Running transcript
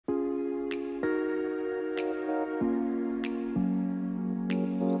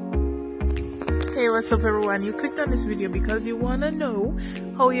What's up everyone? You clicked on this video because you want to know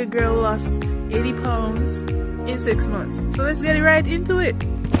how your girl lost 80 pounds in 6 months. So let's get right into it.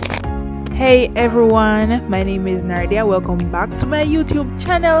 Hey everyone, my name is Nardia. Welcome back to my YouTube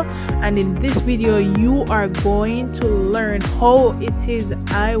channel, and in this video you are going to learn how it is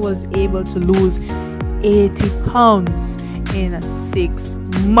I was able to lose 80 pounds in 6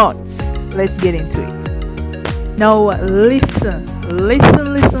 months. Let's get into it. Now listen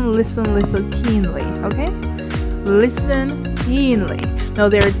keenly, okay? Listen keenly. Now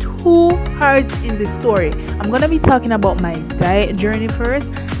there are two parts in this story. I'm gonna be talking about my diet journey first,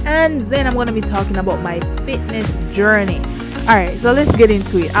 and then I'm gonna be talking about my fitness journey. Alright, so let's get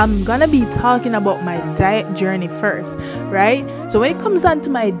into it. I'm gonna be talking about my diet journey first, right? So when it comes down to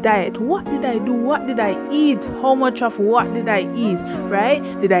my diet, what did I do? What did I eat? How much of what did I eat, right?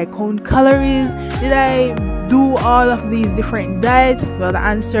 Did I count calories? Did I do all of these different diets? Well, the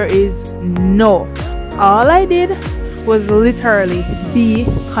answer is no. All I did was literally be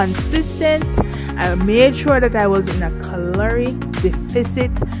consistent. I made sure that I was in a calorie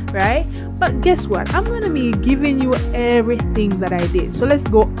deficit, right? But guess what? I'm gonna be giving you everything that I did. So let's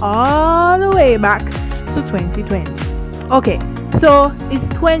go all the way back to 2020. Okay, so it's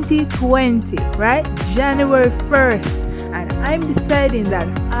 2020, right? January 1st, and I'm deciding that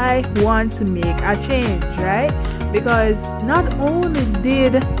I want to make a change, right? Because not only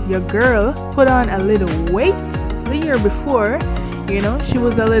did your girl put on a little weight the year before, you know, she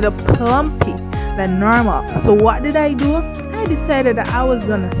was a little plumpy than normal. So what did I do? I decided that I was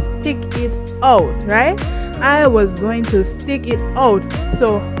gonna stick it out, right? I was going to stick it out.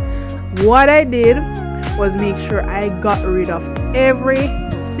 So what I did was make sure I got rid of every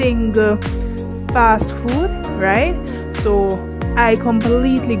single fast food, right? So I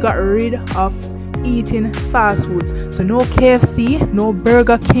completely got rid of eating fast foods. So no KFC, no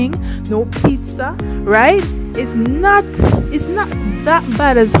Burger King, no pizza, right? It's not that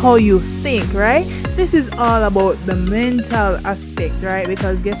bad as how you think, right? This is all about the mental aspect, right?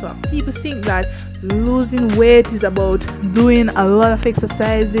 Because guess what? People think that losing weight is about doing a lot of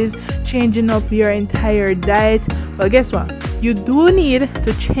exercises, changing up your entire diet. Well, guess what? You do need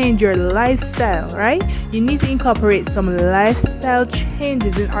to change your lifestyle, right? You need to incorporate some lifestyle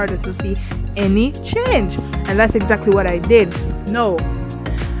changes in order to see any change. And that's exactly what I did. No,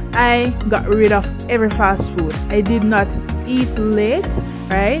 I got rid of every fast food. I did not eat late,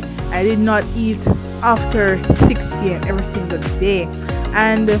 right? I did not eat after 6 p.m. every single day.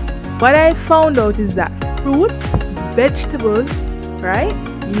 And what I found out is that fruits, vegetables, right?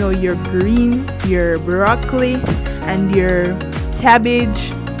 You know, your greens, your broccoli, and your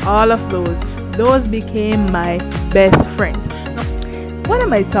cabbage, all of those became my best friends. Now, what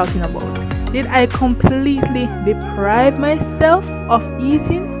am I talking about? Did I completely deprive myself of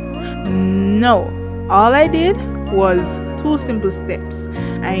eating? No. All I did was 2 simple steps.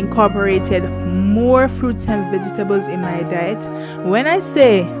 I incorporated more fruits and vegetables in my diet. When I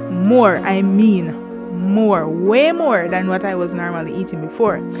say more, I mean more, way more than what I was normally eating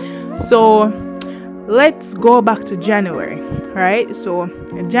before. So let's go back to January, right? So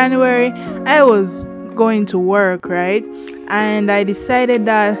in January, I was going to work, right? And I decided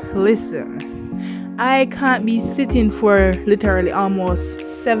that, listen, I can't be sitting for literally almost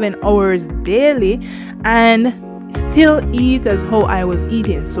 7 hours daily and still eat as how I was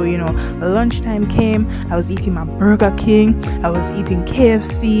eating. So, you know, lunchtime came, I was eating my Burger King, I was eating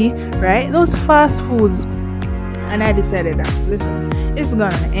KFC, right? Those fast foods. And I decided that, listen, it's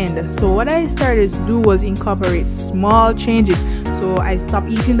gonna end. So what I started to do was incorporate small changes. So I stopped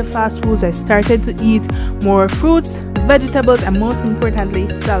eating the fast foods. I started to eat more fruits, vegetables, and most importantly,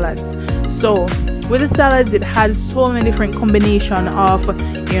 salads. So with the salads, it had so many different combination of,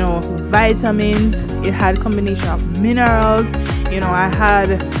 you know, vitamins. It had combination of minerals. You know, I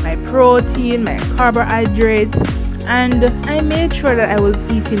had my protein, my carbohydrates, and I made sure that I was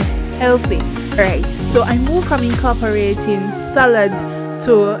eating healthy. Right. So I moved from incorporating salads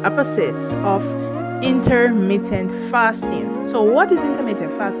to a process of intermittent fasting. So what is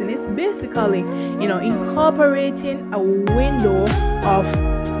intermittent fasting? It's basically, you know, incorporating a window of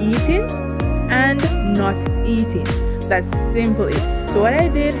eating and not eating. That's simple it. So what I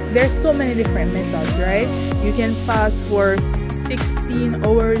did, there's so many different methods, right? You can fast for 16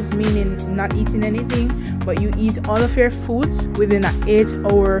 hours, meaning not eating anything, but you eat all of your foods within an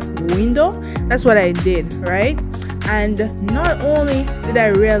 8-hour window. That's what I did, right? And not only did I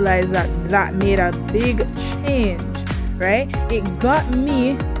realize that that made a big change, right? It got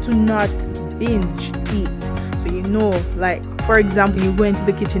me to not binge eat. So, you know, like for example, you go into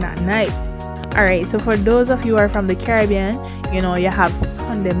the kitchen at night. All right, so for those of you who are from the Caribbean, you know, you have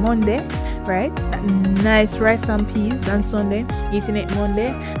Sunday, Monday, right? That nice rice and peas on Sunday, eating it Monday,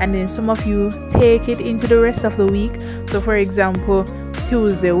 and then some of you take it into the rest of the week. So for example,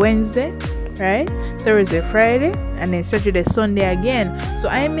 Tuesday, Wednesday, right? Thursday, Friday, and then Saturday, Sunday again. So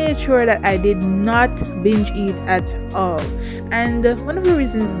I made sure that I did not binge eat at all. And one of the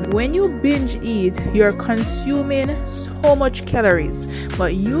reasons, when you binge eat, you're consuming so much calories,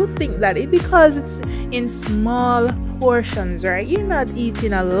 but you think that it because it's in small portions, right? You're not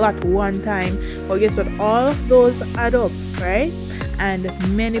eating a lot one time, but guess what? All of those add up, right? And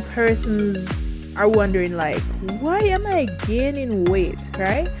many persons are wondering, like, why am I gaining weight,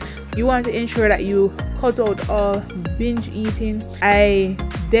 right? You want to ensure that you cut out all binge eating. I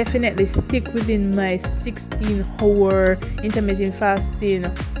definitely stick within my 16-hour intermittent fasting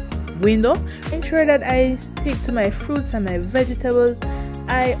window. Ensure that I stick to my fruits and my vegetables.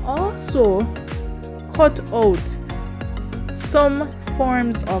 I also cut out some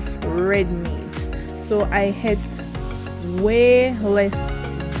forms of red meat. So I had way less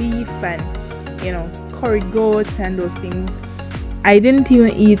beef and, curry goat and those things. I didn't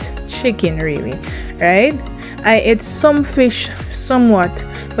even eat chicken really, right? I ate some fish somewhat,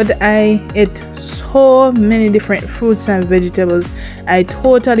 but I ate so many different fruits and vegetables. I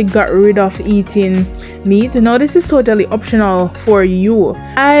totally got rid of eating meat. Now this is totally optional for you.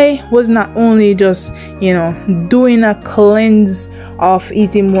 I was not only just doing a cleanse of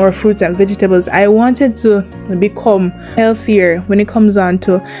eating more fruits and vegetables. I wanted to become healthier when it comes on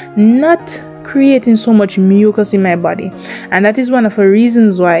to not creating so much mucus in my body. And that is one of the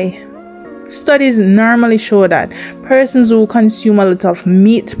reasons why studies normally show that persons who consume a lot of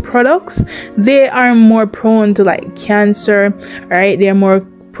meat products, they are more prone to like cancer, right? They're more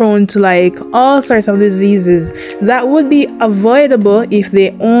prone to like all sorts of diseases that would be avoidable if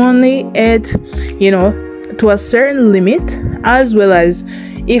they only ate, to a certain limit, as well as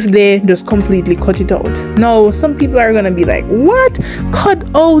if they just completely cut it out. Now, some people are gonna be like, what? Cut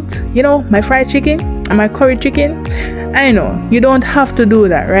out, my fried chicken and my curry chicken? I know, you don't have to do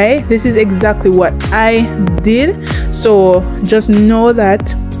that, right? This is exactly what I did. So just know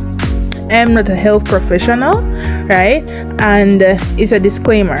that I'm not a health professional, right? And it's a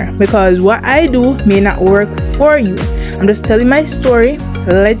disclaimer, because what I do may not work for you. I'm just telling my story,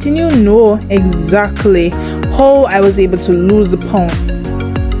 letting you know exactly how I was able to lose the pound.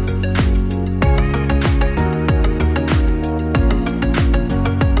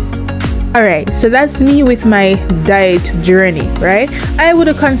 Alright, so that's me with my diet journey, right? I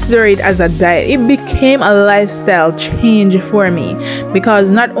would consider it as a diet. It became a lifestyle change for me, because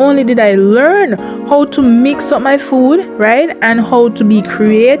not only did I learn how to mix up my food, right, and how to be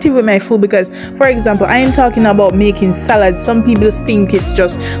creative with my food, because for example, I am talking about making salads. Some people think it's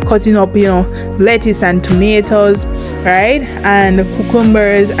just cutting up, lettuce and tomatoes, right, and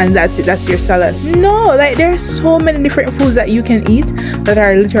cucumbers, and that's it, that's your salad. No, like there's so many different foods that you can eat that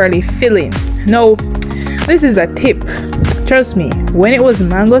are literally filling. No, this is a tip, trust me. When it was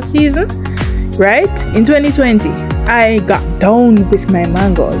mango season, right, in 2020, I got down with my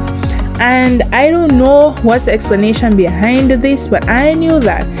mangoes, and I don't know what's the explanation behind this, but I knew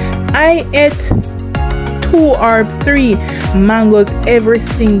that I ate 2 or 3 mangoes every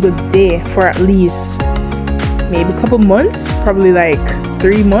single day for at least maybe a couple months, probably like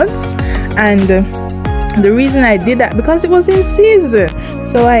 3 months. And the reason I did that, because it was in season.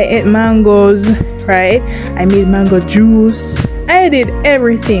 So I ate mangoes, right? I made mango juice. I did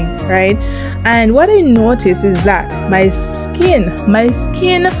everything, right? And what I noticed is that my skin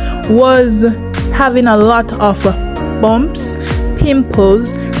was having a lot of bumps,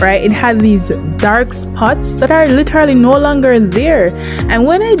 pimples, right? It had these dark spots that are literally no longer there. And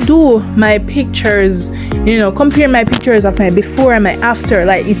when I do my pictures, compare my pictures of my before and my after,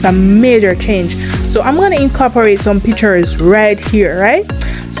 like it's a major change. So I'm gonna incorporate some pictures right here, right?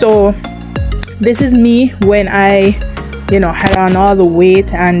 So this is me when I had on all the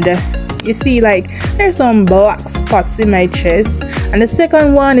weight, and you see like there's some black spots in my chest. And the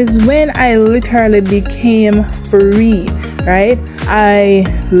second one is when I literally became free, right? I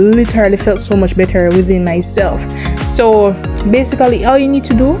literally felt so much better within myself. So basically all you need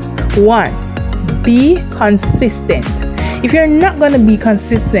to do, 1, be consistent. If you're not gonna be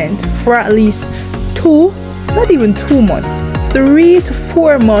consistent for at least 2, not even 2 months, 3 to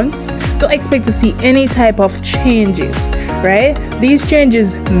 4 months, don't expect to see any type of changes, right? These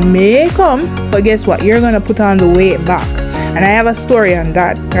changes may come, but guess what? You're gonna put on the weight back, and I have a story on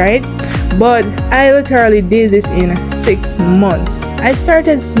that, right? But I literally did this in 6 months. I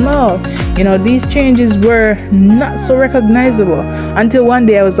started small, these changes were not so recognizable until one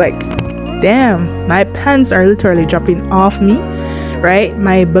day I was like, damn, my pants are literally dropping off me, right?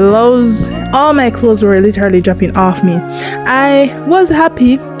 My blouse, all my clothes were literally dropping off me. I was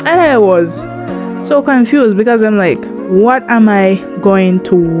happy and I was so confused because I'm like, what am I going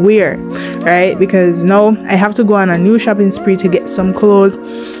to wear, right? Because now I have to go on a new shopping spree to get some clothes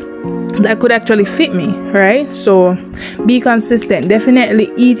that could actually fit me, right? So be consistent.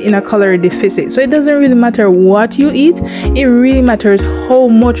 Definitely eat in a calorie deficit. So it doesn't really matter what you eat, it really matters how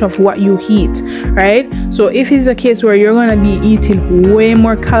much of what you eat, right? So if it's a case where you're gonna be eating way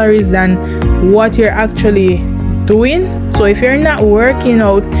more calories than what you're actually doing, so if you're not working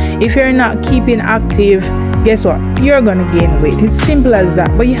out, if you're not keeping active, guess what? You're gonna gain weight. It's simple as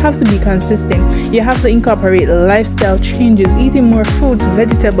that. But you have to be consistent. You have to incorporate lifestyle changes, eating more fruits,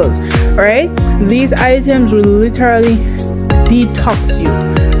 vegetables, right? These items will literally detox you,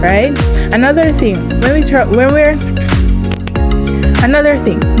 right? Another thing,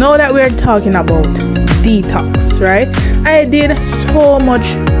 now that we're talking about detox, right? I did so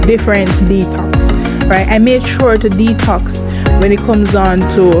much different detox, right? I made sure to detox when it comes on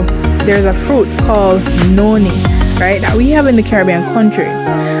to, there's a fruit called noni, right, that we have in the Caribbean country,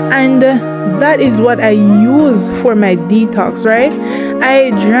 and that is what I use for my detox, right? I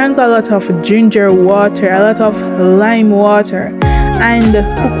drank a lot of ginger water, a lot of lime water, and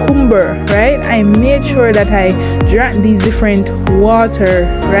cucumber, right? I made sure that I drank these different water,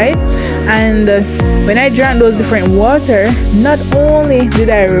 right? And when I drank those different water, not only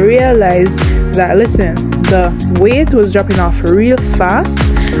did I realize that, listen, the weight was dropping off real fast,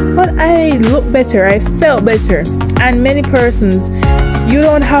 but I looked better, I felt better. And many persons, you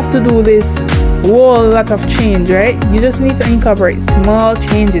don't have to do this whole lot of change, right? You just need to incorporate small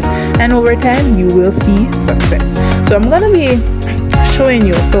changes, and over time you will see success. So I'm gonna be showing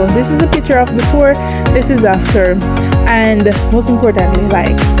you. So this is a picture of before, this is after, and most importantly,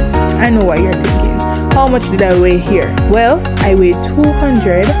 like, I know what you're thinking. How much did I weigh here? Well, I weighed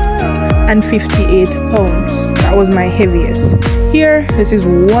 258 pounds. That was my heaviest. Here, this is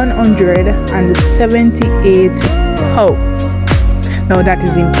 178 pounds. Now that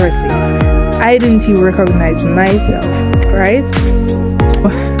is impressive. I didn't even recognize myself, right?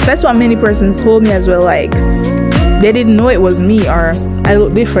 That's what many persons told me as well, like they didn't know it was me, or I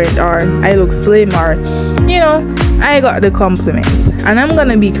look different, or I look slim, or you know, I got the compliments. And I'm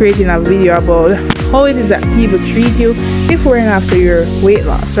gonna be creating a video about how it is that people treat you before and after your weight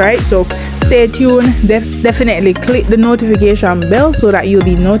loss, right? So stay tuned. Definitely click the notification bell so that you'll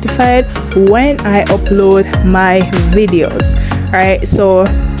be notified when I upload my videos. All right, so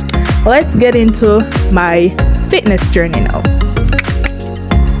let's get into my fitness journey now.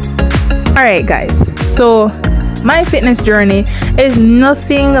 All right, guys, so my fitness journey is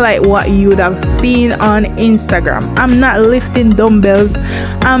nothing like what you would have seen on Instagram. I'm not lifting dumbbells,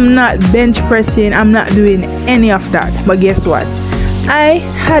 I'm not bench pressing, I'm not doing any of that. But guess what? I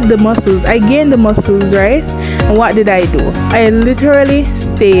had the muscles, I gained the muscles, right? And what did I do? I literally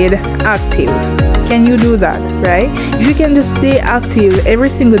stayed active. Can you do that, right? If you can just stay active every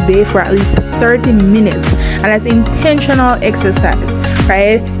single day for at least 30 minutes, and that's intentional exercise,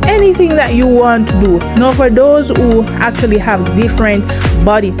 right? Anything that you want to do. Now for those who actually have different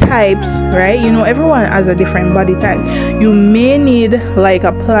body types, right? You know, everyone has a different body type. You may need like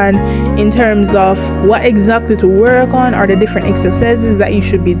a plan in terms of what exactly to work on, or the different exercises that you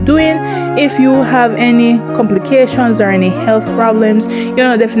should be doing. If you have any complications or any health problems, you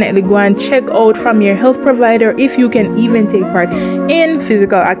know, definitely go and check out from your health provider if you can even take part in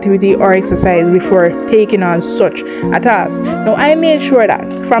physical activity or exercise before taking on such a task. Now I made sure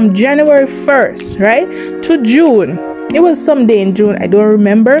that from January 1st, right, to June, it was some day in June, I don't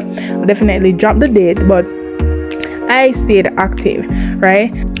remember, I definitely dropped the date, but I stayed active,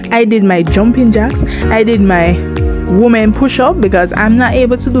 right? I did my jumping jacks, I did my woman push-up because I'm not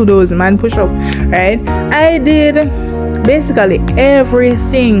able to do those man push-up, right? I did basically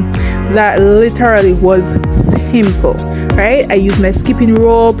everything that literally was simple, right? I used my skipping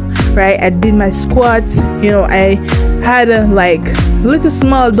rope, right? I did my squats, you know, I had like little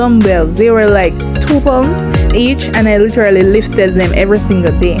small dumbbells. They were like 2 pounds each, and I literally lifted them every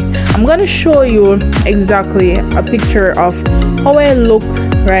single day. I'm gonna show you exactly a picture of how I looked,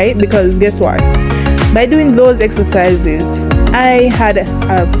 right? Because guess what? By doing those exercises, I had a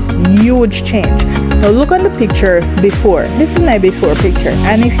huge change. Now look on the picture before. This is my before picture,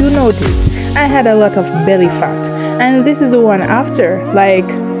 and if you notice, I had a lot of belly fat, and this is the one after. Like,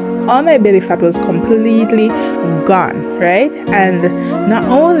 all my belly fat was completely gone, right? And not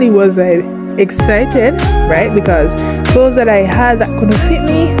only was I excited, right, because clothes that I had that couldn't fit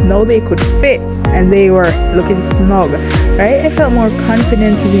me, now they could fit, and they were looking snug, right? I felt more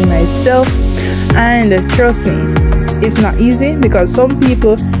confident within myself, and trust me, it's not easy, because some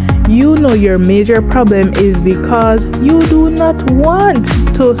people, you know, your major problem is because you do not want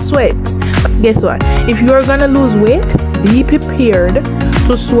to sweat. Guess what? If you are gonna lose weight, be prepared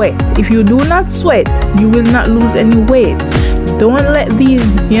to sweat. If you do not sweat, you will not lose any weight. Don't let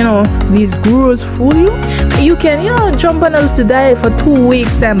these, you know, these gurus fool you. You can, you know, jump on a little diet for 2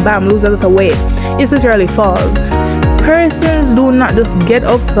 weeks and bam, lose a little weight. It's literally false. Persons do not just get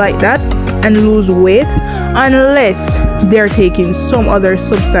up like that and lose weight unless they're taking some other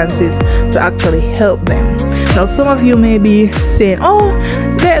substances to actually help them. Now, some of you may be saying, oh,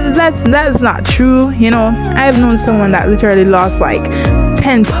 that's not true. You know, I've known someone that literally lost like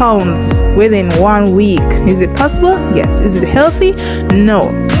 10 pounds within 1 week. Is it possible? Yes. Is it healthy? No.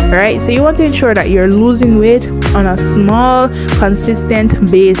 Right? So you want to ensure that you're losing weight on a small, consistent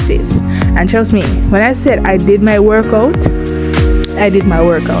basis. And trust me, when I said I did my workout, I did my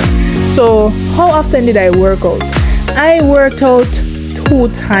workout. So how often did I work out? I worked out 2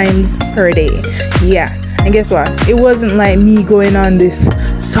 times per day. Yeah. And guess what? It wasn't like me going on this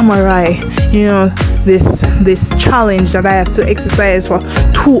samurai, you know, this challenge that I have to exercise for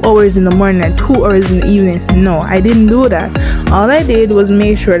 2 hours in the morning and 2 hours in the evening. No, I didn't do that. All I did was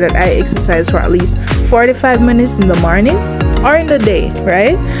make sure that I exercised for at least 45 minutes in the morning or in the day,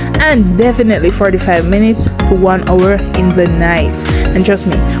 right? And definitely 45 minutes to 1 hour in the night. And trust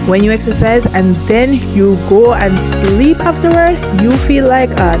me, when you exercise and then you go and sleep afterward, you feel like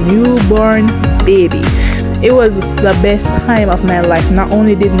a newborn baby. It was the best time of my life. Not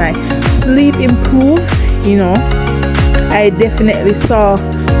only did my sleep improve, you know, I definitely saw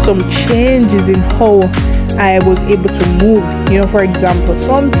some changes in how I was able to move. You know, for example,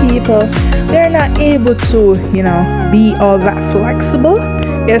 some people, they're not able to, you know, be all that flexible.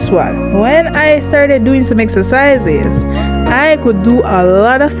 Guess what? When I started doing some exercises, I could do a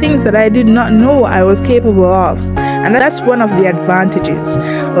lot of things that I did not know I was capable of. And that's one of the advantages.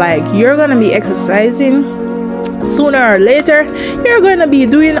 Like, you're gonna be exercising, sooner or later you're going to be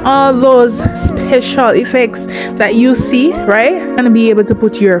doing all those special effects that you see, right? You're going to be able to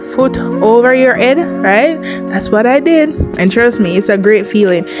put your foot over your head, right? That's what I did, and trust me, it's a great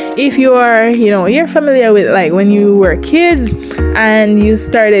feeling. If you are, you know, you're familiar with like when you were kids and you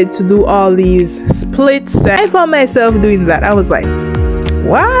started to do all these splits, I found myself doing that. I was like,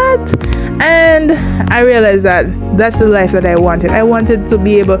 what? And I realized that that's the life that I wanted. I wanted to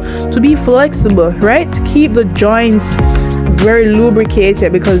be able to be flexible, right? To keep the joints very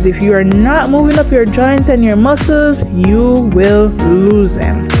lubricated, because if you are not moving up your joints and your muscles, you will lose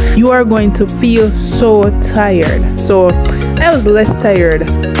them. You are going to feel so tired. So I was less tired.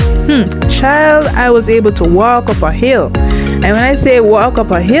 Child, I was able to walk up a hill. And when I say walk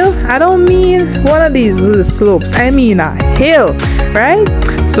up a hill, I don't mean one of these little slopes. I mean a hill, right?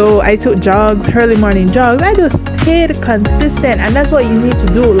 So I took jogs, early morning jogs. I just stayed consistent, and that's what you need to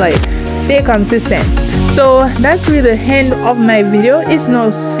do, like stay consistent. So that's really the end of my video. It's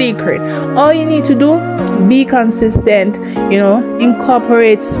no secret. All you need to do, be consistent, you know,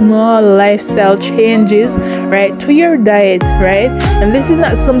 incorporate small lifestyle changes, right, to your diet, right? And this is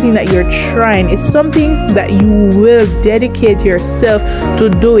not something that you're trying, it's something that you will dedicate yourself to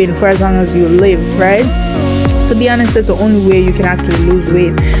doing for as long as you live, right? To be honest, that's the only way you can actually lose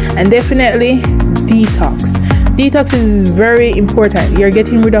weight. And definitely detox. Detox is very important. You're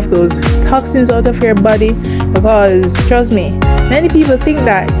getting rid of those toxins out of your body, because trust me, many people think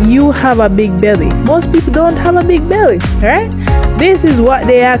that you have a big belly. Most people don't have a big belly, right? This is what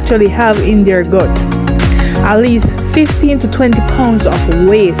they actually have in their gut. At least 15 to 20 pounds of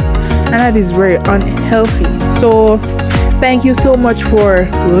waste, and that is very unhealthy. So thank you so much for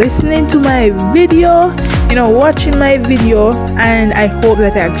listening to my video, you know, watching my video, and I hope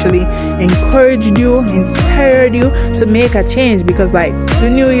that I actually encouraged you, inspired you to make a change, because like the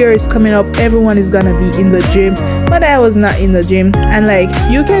new year is coming up, everyone is gonna be in the gym, but I was not in the gym. And like,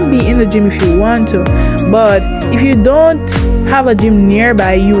 you can be in the gym if you want to, but if you don't have a gym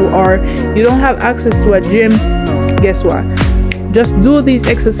nearby you, or you don't have access to a gym, guess what? Just do these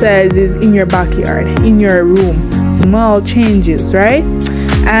exercises in your backyard, in your room, small changes, right?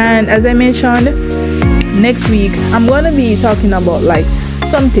 And as I mentioned, next week I'm gonna be talking about like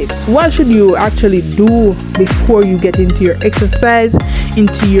some tips. What should you actually do before you get into your exercise,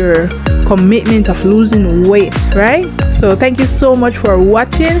 into your commitment of losing weight, right? So thank you so much for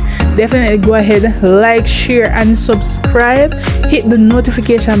watching. Definitely go ahead, like, share, and subscribe. Hit the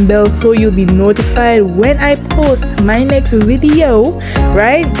notification bell so you'll be notified when I post my next video,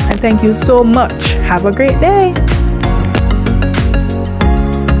 right? And thank you so much. Have a great day.